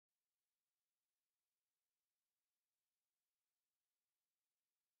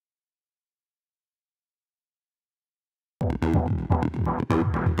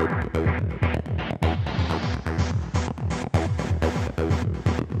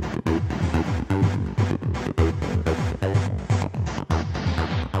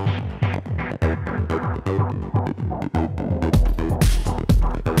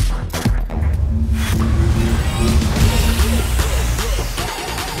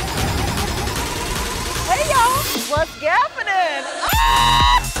What's happening?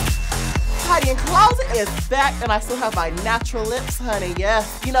 Ah! Heidi in Closet is back, and I still have my natural lips, honey.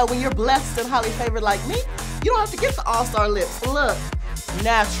 Yes. You know, when you're blessed and highly favored like me, you don't have to get the all-star lips. Look,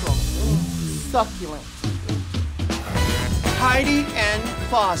 natural, succulent. Heidi and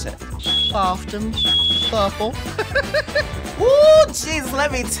Closet. Soft and supple. Ooh, Jesus,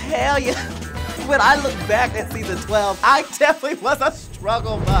 let me tell you. When I look back at season 12, I definitely was a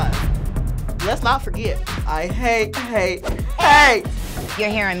struggle bus. Let's not forget, I hate your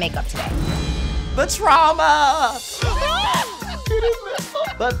hair and makeup today. the trauma.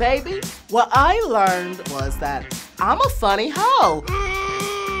 But baby, what I learned was that I'm a funny hoe.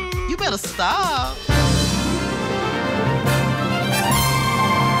 You better stop.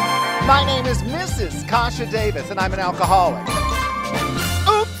 My name is Mrs. Kasha Davis, and I'm an alcoholic.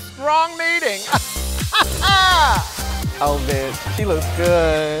 Oops, wrong meeting. Oh, bitch, she looks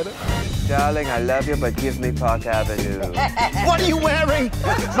good. Darling, I love you, but give me Park Avenue. What are you wearing?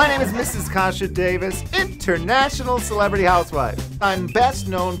 My name is Mrs. Kasha Davis, international celebrity housewife. I'm best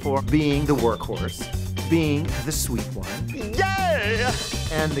known for being the workhorse, being the sweet one. Yay!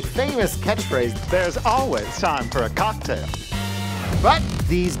 And the famous catchphrase, there's always time for a cocktail. But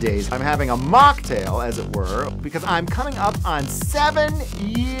these days, I'm having a mocktail, as it were, because I'm coming up on 7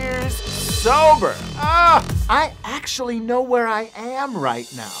 years sober. I actually know where I am right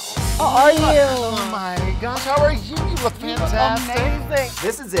now. How are you? Oh my gosh, how are you? You look fantastic. Amazing.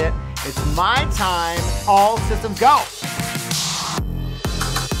 This is it. It's my time. All systems go.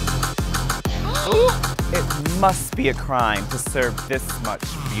 It must be a crime to serve this much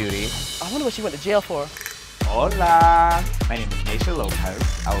beauty. I wonder what she went to jail for. Hola! My name is Naisha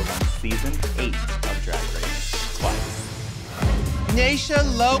Lopez. I was on season 8 of Drag Race twice. Naisha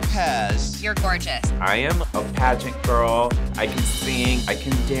Lopez. You're gorgeous. I am a pageant girl. I can sing, I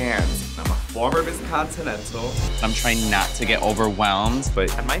can dance. I'm a former Miss Continental. I'm trying not to get overwhelmed, but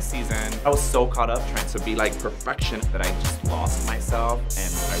at my season, I was so caught up trying to be like perfection that I just lost myself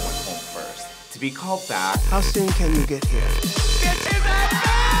and I went home first. To be called back. How soon can you get here?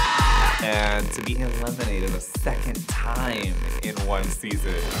 And to be eliminated a second time in one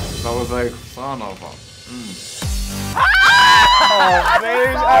season. I was like, son of a. Oh,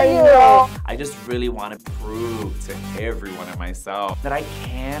 babe, I know. I just really want to prove to everyone and myself that I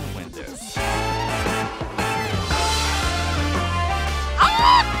can win this.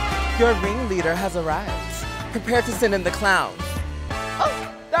 Your ringleader has arrived. Prepare to send in the clowns. Oh,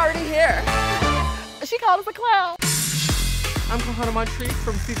 they're already here. She called us a clown. I'm Kahana Montrese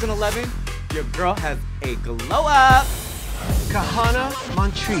from season 11. Your girl has a glow up. Kahana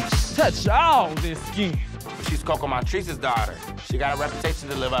Montrese. Touch all this skin. She's Coco Montrese's daughter. She got a reputation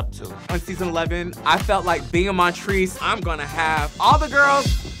to live up to. On season 11, I felt like being a Montrese, I'm gonna have all the girls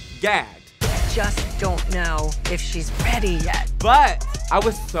gagged. Just don't know if she's ready yet. But I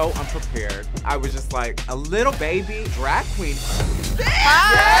was so unprepared. I was just like a little baby drag queen.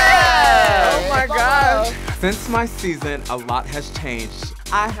 Yeah! Oh my gosh. Since my season, a lot has changed.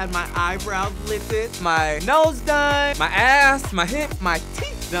 I had my eyebrows lifted, my nose done, my ass, my hip, my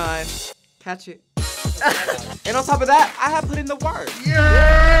teeth done. Catch it. And on top of that, I have put in the work.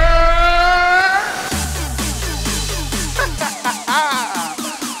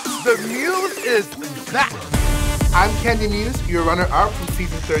 The Muse is back. I'm Candy Muse, your runner-up from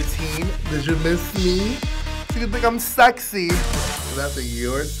season 13. Did you miss me? So you think I'm sexy? Well, that's a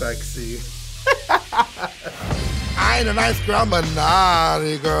you're sexy. I ain't a nice girl, I'm a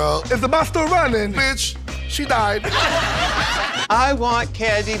naughty girl. Is the bus still running? Bitch, she died. I want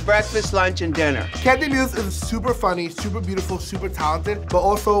Candy breakfast, lunch, and dinner. Candy Muse is super funny, super beautiful, super talented, but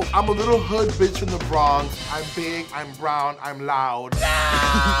also I'm a little hood bitch from the Bronx. I'm big, I'm brown, I'm loud. No!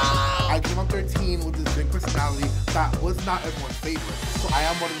 I came on 13 with this big personality that was not everyone's favorite. So I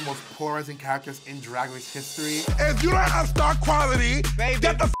am one of the most polarizing characters in Drag Race history. If you don't have star quality, baby,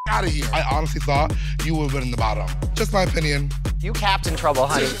 get the f out of here. I honestly thought you would win in the bottom. Just my opinion. You Captain Trouble,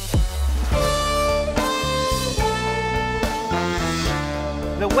 honey.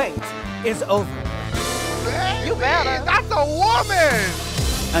 The wait is over. Baby, You better. That's a woman!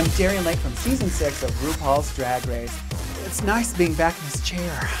 I'm Darian Lake from season 6 of RuPaul's Drag Race. It's nice being back in this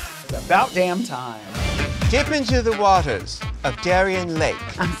chair. It's about damn time. Dip into the waters. of Darien Lake.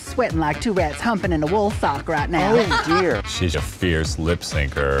 I'm sweating like two rats humping in a wool sock right now. Oh, dear. She's a fierce lip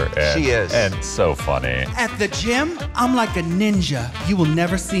syncer. And, She is. And so funny. At the gym, I'm like a ninja. You will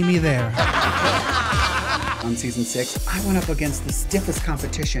never see me there. On season 6, I went up against the stiffest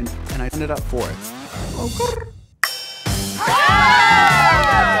competition, and I ended up 4th.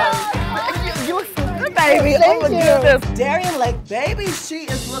 You look so good, baby. Oh my goodness. Darien Lake, baby, she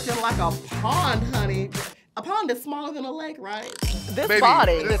is looking like a pond, honey. A pond is smaller than a lake, right? This Baby,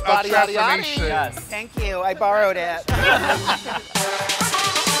 body. this body, yada, yada. Yes. Thank you. I borrowed it.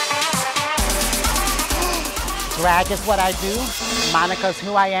 Drag is what I do. Monica's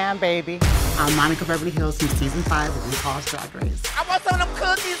who I am, baby. I'm Monica Beverly Hills from season 5 of RuPaul's Drag Race. I want some of them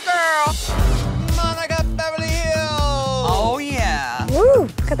cookies, girl. Monica Beverly Hills. Oh, yeah. Woo,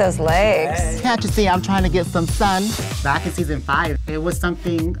 look at those legs. Can't you see I'm trying to get some sun? Back in season 5, it was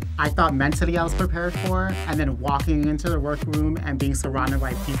something I thought mentally I was prepared for, and then walking into the workroom and being surrounded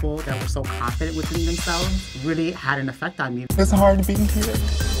by people that were so confident within themselves really had an effect on me. It's hard being here.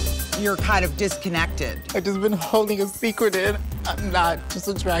 You're kind of disconnected. I've just been holding a secret in. I'm not just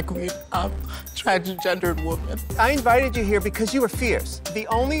a drag queen. I'm a transgendered woman. I invited you here because you were fierce. The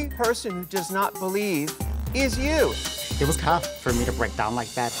only person who does not believe is you. It was tough for me to break down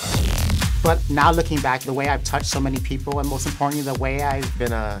like that. But now looking back, the way I've touched so many people, and most importantly, the way I've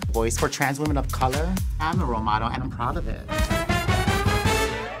been a voice for trans women of color, I'm a role model and I'm proud of it.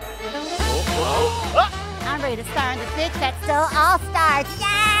 I'm ready to star in the 6 that's still all-stars. Yeah!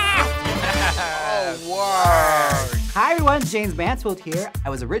 Oh, wow. Hi everyone, James Mansfield here. I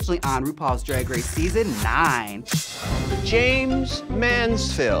was originally on RuPaul's Drag Race season 9. James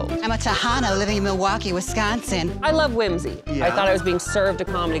Mansfield. I'm a Tejano living in Milwaukee, Wisconsin. I love whimsy. Yeah. I thought I was being served a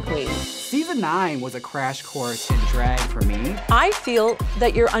comedy queen. Season 9 was a crash course in drag for me. I feel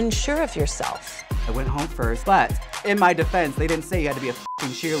that you're unsure of yourself. I went home first, but in my defense, they didn't say you had to be a f***ing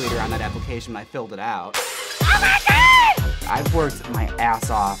cheerleader on that application when I filled it out. Oh my God! I've worked my ass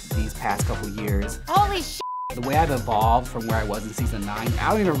off these past couple years. Holy shit! The way I've evolved from where I was in season 9, I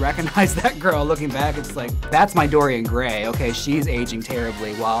don't even recognize that girl. Looking back, it's like, that's my Dorian Gray. Okay, she's aging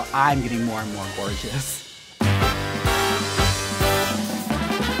terribly while I'm getting more and more gorgeous.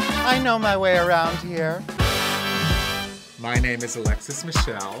 I know my way around here. My name is Alexis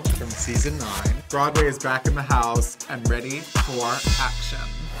Michelle from season 9. Broadway is back in the house and ready for action.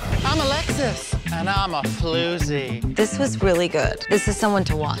 I'm Alexis, and I'm a floozy. This was really good. This is someone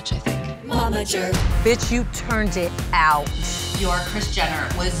to watch, I think. Momager. Bitch, you turned it out. Your Kris Jenner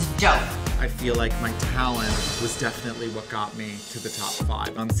was dope. I feel like my talent was definitely what got me to the top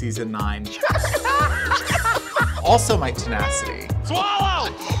 5 on season 9. Also my tenacity. Swallow!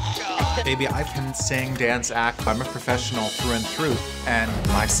 Baby, I can sing, dance, act. I'm a professional through and through, and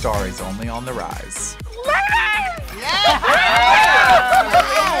my star is only on the rise.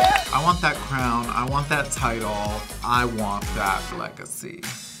 I want that crown, I want that title, I want that legacy.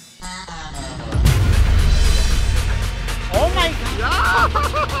 Oh my God!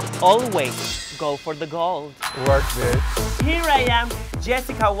 Always go for the gold. Work, bitch. Here I am,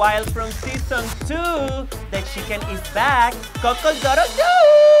 Jessica Wilde from season 2. The chicken is back. Coco-doodle-doo!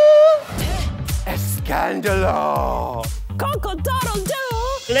 Escandalo!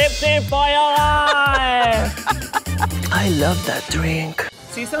 Coco-doodle-doo! Lip sync for your life! I love that drink.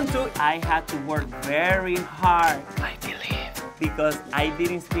 Season 2, I had to work very hard. I believe. Because I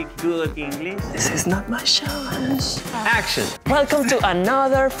didn't speak good English. This is not my chance. Action. Welcome to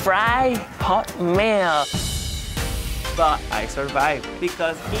another fried hot meal. But I survived.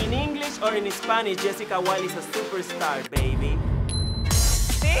 Because in English or in Spanish, Jessica Wilde is a superstar, baby.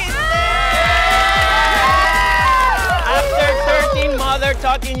 After 13 mother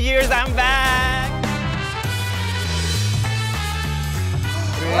talking years, I'm back.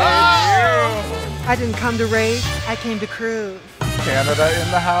 I didn't come to race, I came to cruise. Canada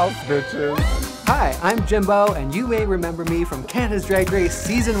in the house, bitches. Hi, I'm Jimbo, and you may remember me from Canada's Drag Race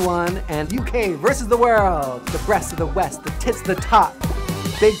Season 1 and UK versus the world. The breasts of the West, the tits of the top.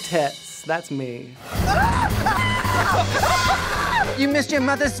 Big tits, that's me. You missed your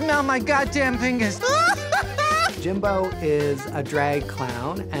mother smell my goddamn fingers. Jimbo is a drag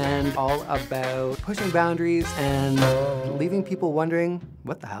clown and all about pushing boundaries and leaving people wondering,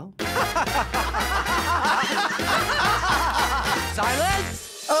 what the hell?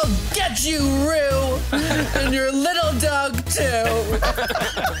 Silence! I'll get you, Rue! And your little dog, too!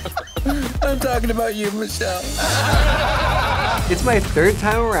 I'm talking about you, Michelle. It's my 3rd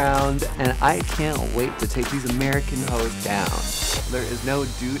time around, and I can't wait to take these American hoes down. There is no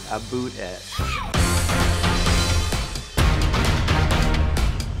doot about it.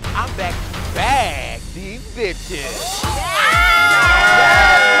 I'm back, baby. bitches.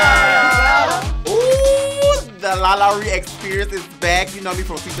 Ooh, the La Ree experience is back. You know me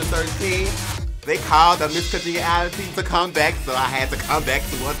from season 13. They called the Miss Congeniality to come back, so I had to come back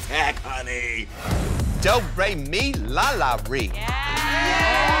to attack, honey. Don't blame me, La Ree.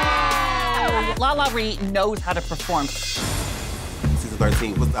 La Ree knows how to perform. Season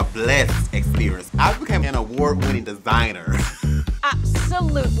 13 was a blessed experience. I became an award-winning designer.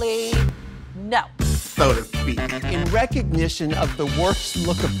 Absolutely no. So to speak. In recognition of the worst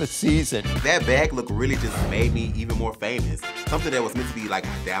look of the season. That bag look really just made me even more famous. Something that was meant to be like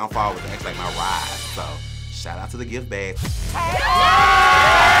my downfall was actually like my rise. So shout out to the gift bag.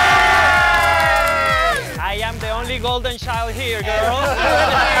 I am the only golden child here, girl.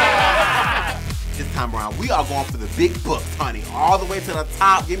 This time around, we are going for the big bucks, honey. All the way to the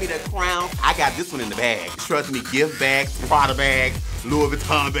top. Give me the crown. I got this one in the bag. Trust me, gift bags, Prada bags, Louis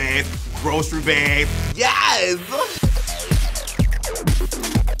Vuitton bags, grocery bags. Yes!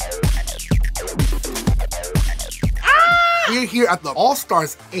 We're here at the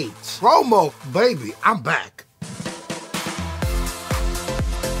All-Stars 8 promo, baby. I'm back.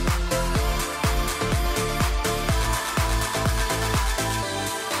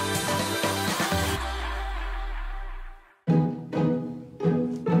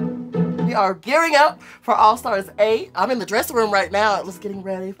 We are gearing up for All-Stars 8. I'm in the dressing room right now. Let's getting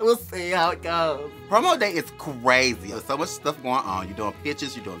ready. We'll see how it goes. Promo day is crazy. There's so much stuff going on. You're doing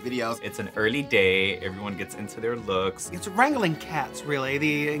pictures, you're doing videos. It's an early day. Everyone gets into their looks. It's wrangling cats, really.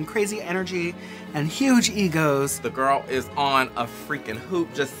 The crazy energy and huge egos. The girl is on a freaking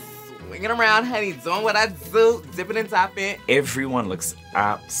hoop, just swinging around, honey, doing what I do, dipping and tapping. Everyone looks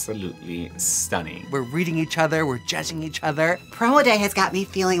absolutely stunning. We're reading each other, we're judging each other. Promo day has got me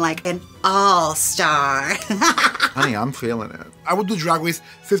feeling like an all-star. Honey, I'm feeling it. I would do Drag Race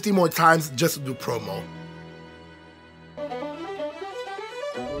 50 more times just to do promo.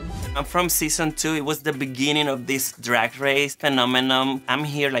 I'm from season 2. It was the beginning of this drag race phenomenon. I'm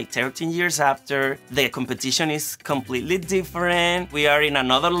here like 13 years after. The competition is completely different. We are in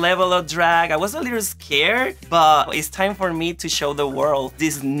another level of drag. I was a little scared, but it's time for me to show the world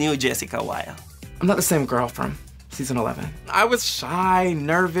this new Jessica Wilde. I'm not the same girl from season 11. I was shy,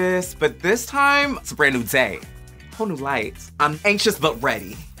 nervous, but this time, it's a brand new day. Whole new lights. I'm anxious but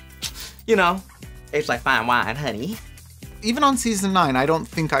ready. You know, it's like fine wine, honey. Even on season 9, I don't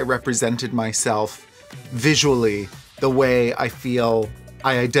think I represented myself visually the way I feel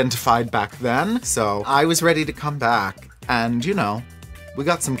I identified back then. So I was ready to come back and, you know, we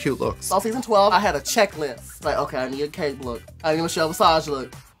got some cute looks. On season 12, I had a checklist. Like, okay, I need a cake look. I need a Michelle Visage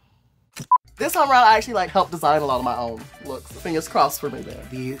look. This time around, I actually helped design a lot of my own looks. Fingers crossed for me there.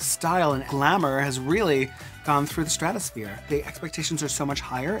 The style and glamour has really gone through the stratosphere. The expectations are so much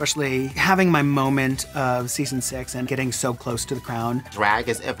higher, especially having my moment of season 6 and getting so close to the crown. Drag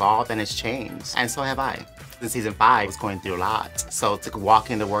has evolved and it's changed, and so have I. In season 5, I was going through a lot. So to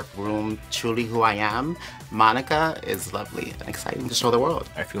walk in the workroom, truly who I am, Monica, is lovely and exciting to show the world.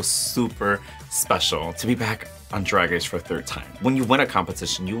 I feel super special to be back on Drag Race for a third time. When you win a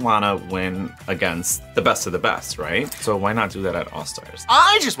competition, you wanna win against the best of the best, right? So why not do that at All-Stars?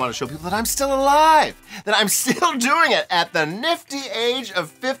 I just want to show people that I'm still alive, that I'm still doing it at the nifty age of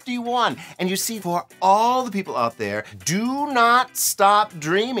 51. And you see, for all the people out there, do not stop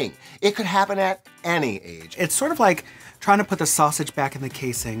dreaming. It could happen at any age. It's sort of like trying to put the sausage back in the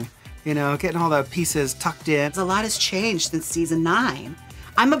casing, you know, getting all the pieces tucked in. A lot has changed since season 9.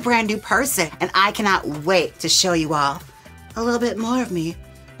 I'm a brand new person, and I cannot wait to show you all a little bit more of me,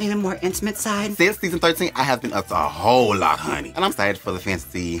 maybe a more intimate side. Since season 13, I have been up to a whole lot, honey. And I'm excited for the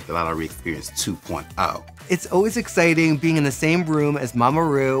fancy the La Ree Experience 2.0. It's always exciting being in the same room as Mama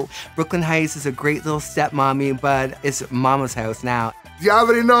Ru. Brooklyn Heights is a great little stepmommy, but it's Mama's house now. You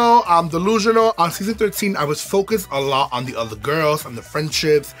already know, I'm delusional. On season 13, I was focused a lot on the other girls and the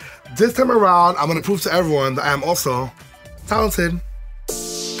friendships. This time around, I'm gonna prove to everyone that I am also talented.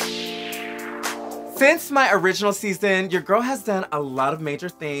 Since my original season, your girl has done a lot of major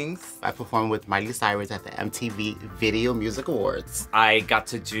things. I performed with Miley Cyrus at the MTV Video Music Awards. I got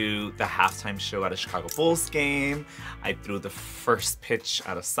to do the halftime show at a Chicago Bulls game. I threw the first pitch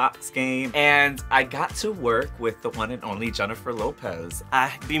at a Sox game. And I got to work with the one and only Jennifer Lopez.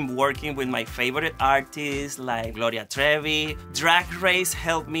 I've been working with my favorite artists like Gloria Trevi. Drag Race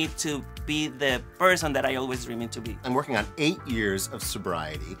helped me to be the person that I always dreamed to be. I'm working on 8 years of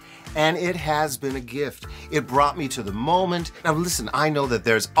sobriety, and it has been a gift. It brought me to the moment. Now listen, I know that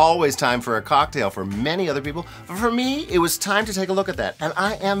there's always time for a cocktail for many other people, but for me, it was time to take a look at that. And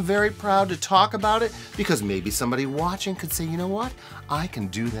I am very proud to talk about it because maybe somebody watching could say, you know what? I can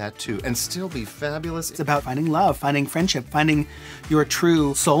do that too and still be fabulous. It's about finding love, finding friendship, finding your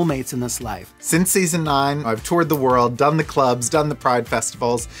true soulmates in this life. Since season 9, I've toured the world, done the clubs, done the Pride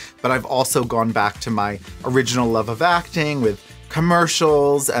festivals, but I've also gone back to my original love of acting with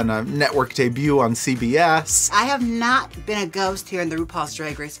commercials and a network debut on CBS. I have not been a ghost here in the RuPaul's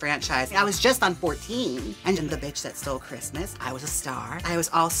Drag Race franchise. I was just on 14, and in The Bitch That Stole Christmas, I was a star. I was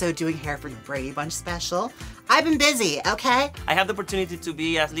also doing hair for the Brady Bunch special. I've been busy, okay? I have the opportunity to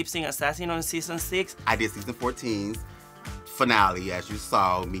be a lip sync assassin on season 6. I did season 14's finale, as you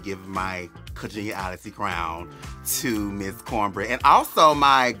saw me give my congeniality crown to Miss Cornbread, and also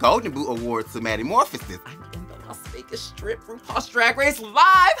my Golden Boot Award to Maddie Morphosis. Las Vegas Strip RuPaul's Drag Race live,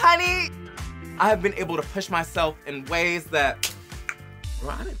 honey! I have been able to push myself in ways that,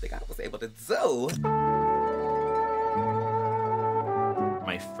 well, I didn't think I was able to do.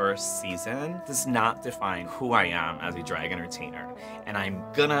 My first season does not define who I am as a drag entertainer, and I'm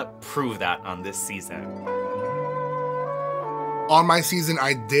gonna prove that on this season. On my season,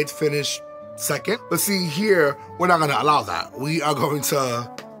 I did finish second. But see, here, we're not gonna allow that. We are going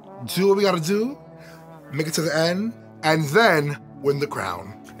to do what we gotta do, make it to the end, and then win the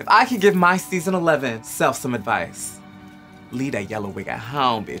crown. If I could give my season 11 self some advice, leave that yellow wig at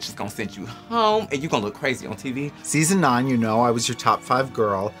home, bitch. It's gonna send you home and you're gonna look crazy on TV. Season 9, you know, I was your top 5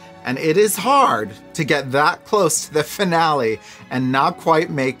 girl, and it is hard to get that close to the finale and not quite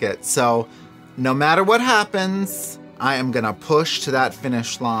make it. So no matter what happens, I am gonna push to that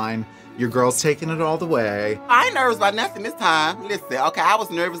finish line. Your girl's taking it all the way. I ain't nervous about nothing this time. Listen, okay, I was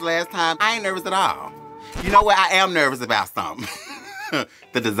nervous last time. I ain't nervous at all. You know what? I am nervous about something.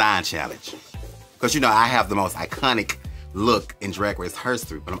 The design challenge. Because, you know, I have the most iconic look in Drag Race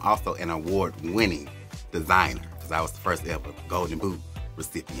history, but I'm also an award-winning designer because I was the first ever Golden Boot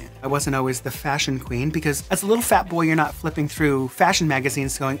recipient. I wasn't always the fashion queen because as a little fat boy, you're not flipping through fashion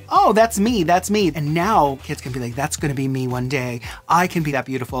magazines going, oh, that's me, that's me. And now kids can be like, that's gonna be me one day. I can be that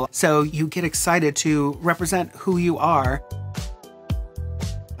beautiful. So you get excited to represent who you are.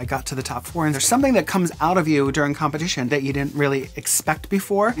 I got to the top 4, and there's something that comes out of you during competition that you didn't really expect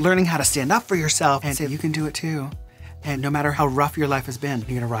before. Learning how to stand up for yourself and say, you can do it too. And no matter how rough your life has been,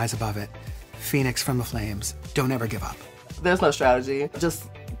 you're gonna rise above it. Phoenix from the flames. Don't ever give up. There's no strategy.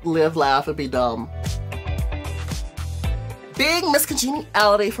 Just live, laugh, and be dumb. Being Miss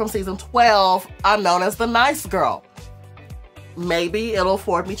Congeniality from season 12, I'm known as the nice girl. Maybe it'll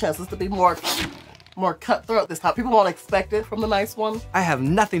afford me chances to be more cutthroat this time. People won't expect it from the nice one. I have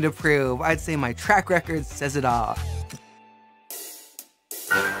nothing to prove. I'd say my track record says it all.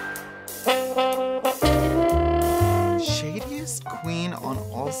 Shadiest queen on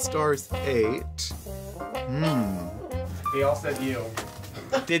All Stars 8? They all said you.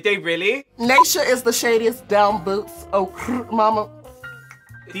 Did they really? Naisha is the shadiest down boots. Oh, mama.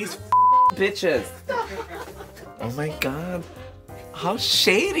 These bitches. Oh my God. How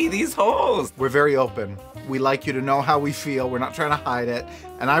shady these hoes. We're very open. We like you to know how we feel. We're not trying to hide it.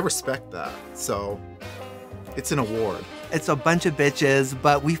 And I respect that. So it's an award. It's a bunch of bitches,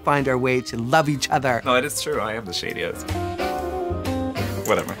 but we find our way to love each other. No, it is true. I am the shadiest.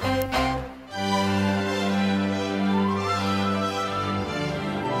 Whatever.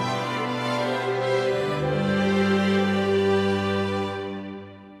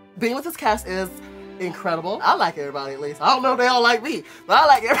 Being with this cast is incredible. I like everybody, at least. I don't know if they all like me, but I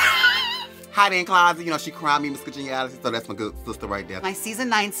like everybody. Heidi and Closet, you know, she crowned me Miss Congeniality, so that's my good sister right there. My season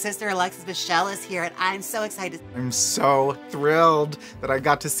 9 sister, Alexis Michelle, is here, and I'm so excited. I'm so thrilled that I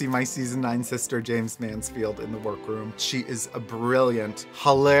got to see my season 9 sister, James Mansfield, in the workroom. She is a brilliant,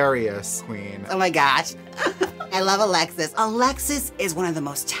 hilarious queen. Oh my gosh. I love Alexis. Alexis is one of the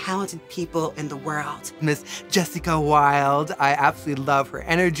most talented people in the world. Miss Jessica Wilde, I absolutely love her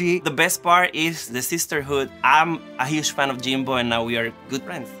energy. The best part is the sisterhood. I'm a huge fan of Jimbo, and now we are good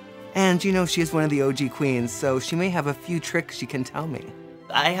friends. And you know, she is one of the OG queens, so she may have a few tricks she can tell me.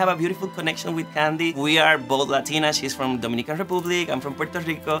 I have a beautiful connection with Candy. We are both Latina. She's from Dominican Republic, I'm from Puerto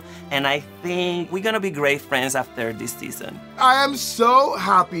Rico, and I think we're gonna be great friends after this season. I am so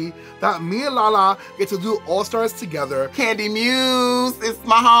happy that me and Lala get to do All Stars together. Candy Muse is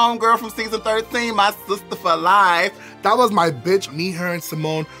my homegirl from season 13, my sister for life. That was my bitch. Me, her, and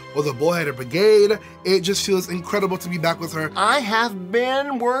Simone were the Bullheaded Brigade. It just feels incredible to be back with her. I have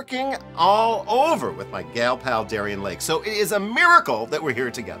been working all over with my gal pal Darian Lake, so it is a miracle that we're here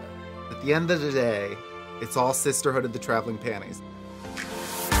together. At the end of the day, it's all sisterhood of the traveling panties.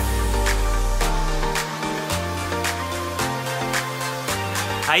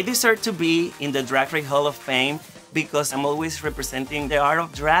 I deserve to be in the Drag Race Hall of Fame because I'm always representing the art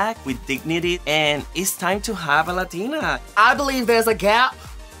of drag with dignity, and it's time to have a Latina. I believe there's a gap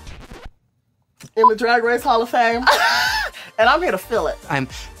in the Drag Race Hall of Fame, and I'm here to fill it. I'm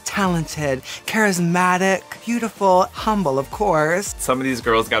talented, charismatic, beautiful, humble, of course. Some of these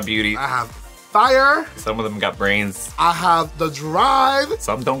girls got beauty. I have fire. Some of them got brains. I have the drive.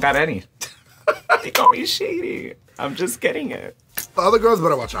 Some don't got any. They call me shady. I'm just getting it. The other girls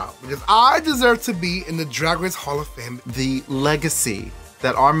better watch out, because I deserve to be in the Drag Race Hall of Fame. The legacy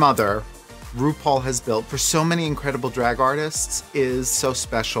that our mother, RuPaul, has built for so many incredible drag artists is so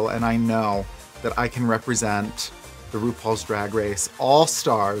special, and I know that I can represent the RuPaul's Drag Race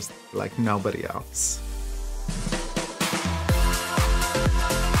All-Stars like nobody else.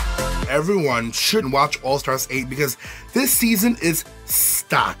 Everyone should watch All Stars 8 because this season is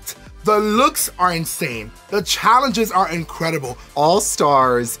stacked. The looks are insane. The challenges are incredible. All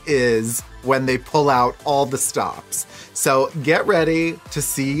Stars is when they pull out all the stops. So get ready to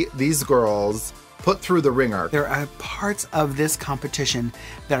see these girls put through the ringer. There are parts of this competition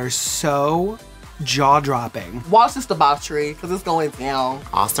that are so jaw-dropping. Watch this debauchery, because it's going down.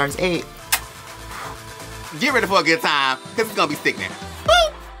 All Stars 8. Get ready for a good time, because it's going to be sick now.